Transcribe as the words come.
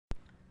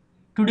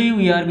Today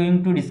we are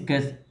going to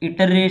discuss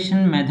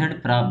iteration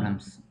method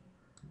problems.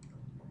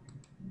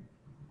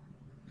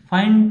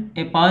 Find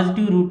a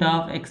positive root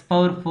of x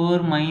power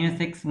 4 minus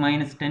x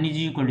minus 10 is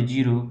equal to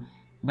 0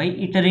 by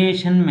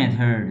iteration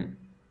method.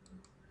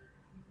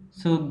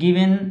 So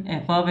given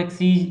f of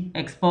x is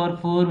x power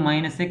 4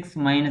 minus x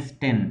minus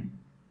 10.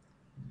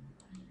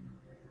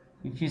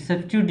 If you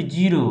substitute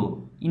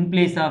 0 in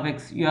place of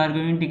x, you are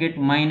going to get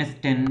minus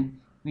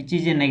 10, which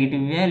is a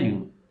negative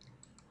value.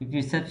 If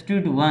you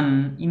substitute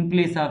 1 in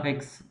place of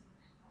x,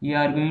 you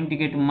are going to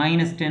get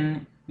minus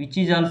 10, which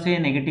is also a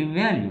negative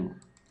value.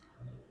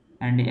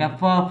 And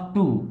f of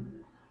 2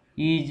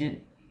 is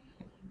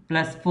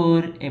plus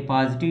 4, a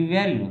positive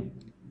value.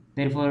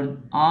 Therefore,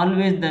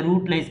 always the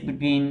root lies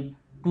between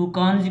two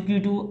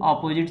consecutive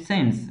opposite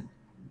signs.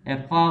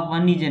 F of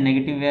 1 is a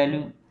negative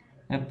value,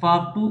 f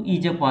of 2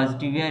 is a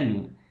positive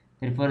value.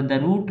 Therefore, the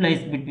root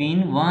lies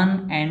between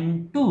 1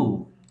 and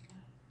 2.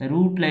 The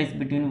root lies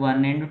between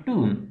 1 and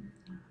 2.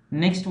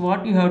 Next,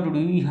 what you have to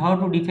do, you have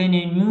to define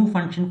a new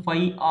function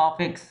phi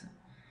of x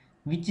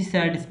which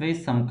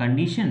satisfies some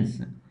conditions.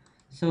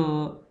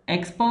 So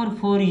x power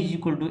 4 is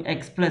equal to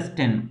x plus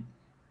 10.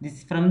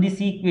 This from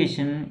this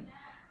equation,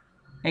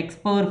 x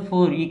power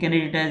 4 you can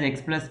write it as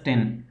x plus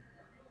 10,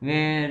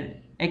 where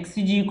x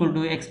is equal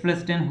to x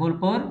plus 10 whole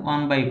power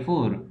 1 by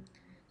 4.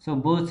 So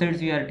both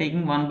sides we are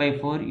taking 1 by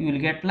 4, you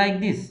will get like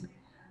this.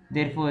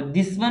 Therefore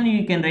this one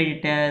you can write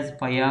it as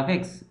phi of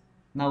x.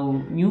 Now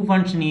new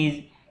function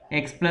is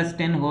x plus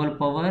 10 whole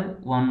power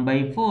 1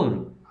 by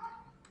 4.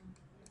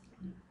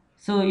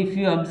 So if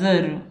you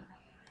observe,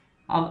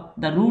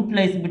 the root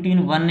lies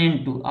between 1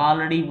 and 2.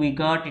 Already we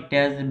got it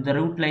as the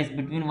root lies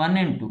between 1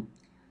 and 2.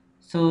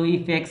 So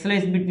if x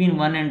lies between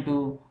 1 and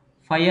 2,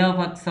 phi of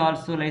x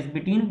also lies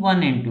between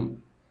 1 and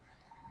 2.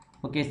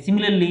 Okay,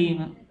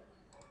 similarly,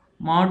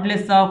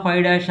 modulus of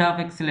phi dash of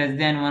x less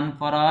than 1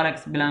 for all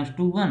x belongs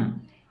to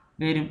 1,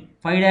 where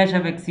phi dash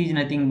of x is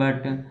nothing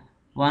but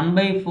 1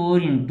 by 4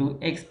 into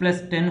x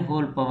plus 10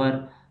 whole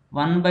power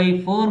 1 by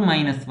 4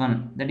 minus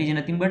 1, that is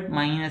nothing but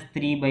minus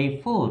 3 by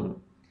 4.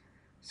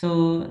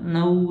 So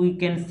now we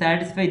can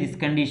satisfy this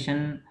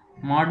condition,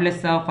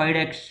 modulus of phi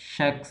dash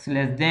x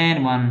less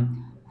than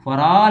 1 for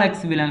all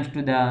x belongs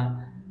to the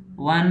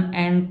 1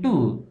 and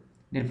 2.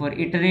 Therefore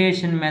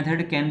iteration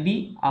method can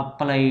be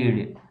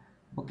applied.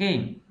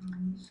 Okay,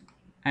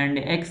 and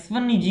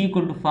x1 is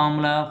equal to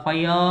formula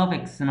phi of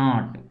x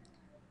naught.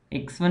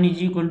 X1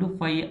 is equal to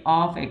phi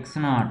of x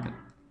naught,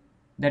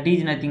 that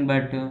is nothing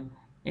but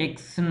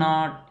x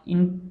naught.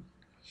 In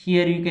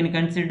here you can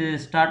consider the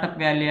startup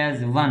value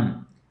as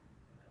 1.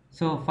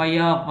 So phi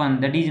of 1,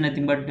 that is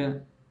nothing but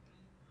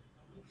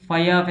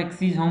phi of x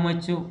is how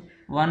much?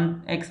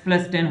 1 x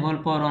plus 10 whole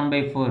power 1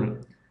 by 4.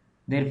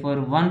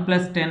 Therefore 1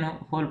 plus 10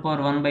 whole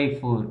power 1 by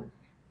 4,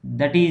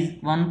 that is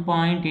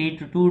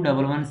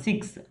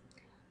 1.82116.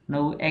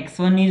 Now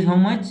x1 is how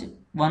much?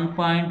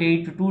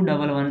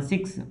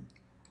 1.82116.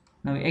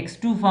 Now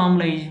x2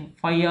 formula is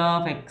phi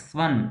of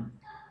x1,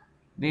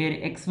 where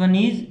x1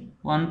 is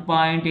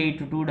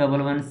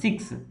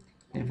 1.82116.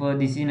 Therefore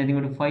this is nothing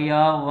but phi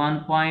of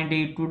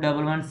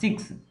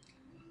 1.82116.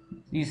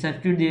 You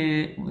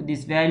substitute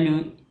this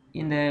value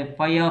in the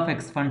phi of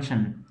x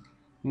function,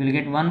 you will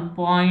get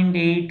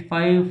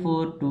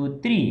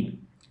 1.85423.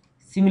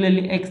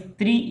 Similarly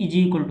x3 is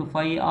equal to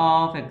phi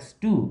of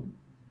x2,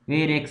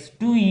 where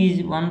x2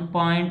 is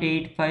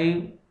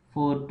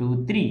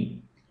 1.85423.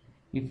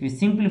 If you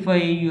simplify,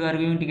 you are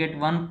going to get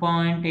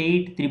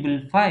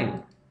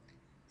 1.8555.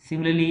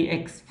 Similarly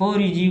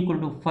x4 is equal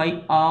to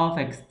phi of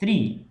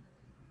x3,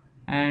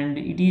 and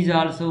it is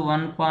also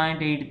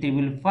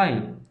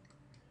 1.8555.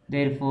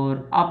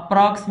 Therefore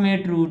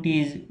approximate root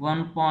is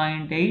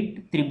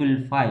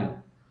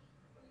 1.8555.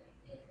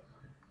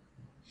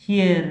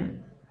 Here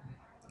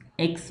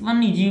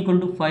x1 is equal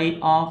to phi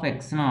of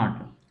x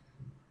naught.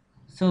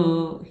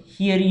 So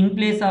here in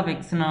place of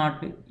x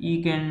naught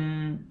you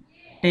can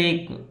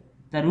take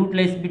the root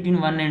lies between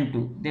 1 and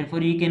 2.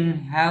 Therefore you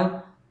can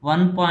have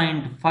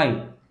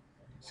 1.5.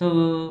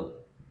 So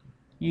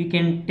you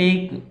can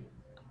take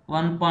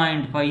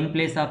 1.5 in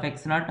place of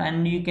x naught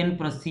and you can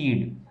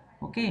proceed.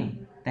 Okay,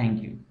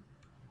 thank you.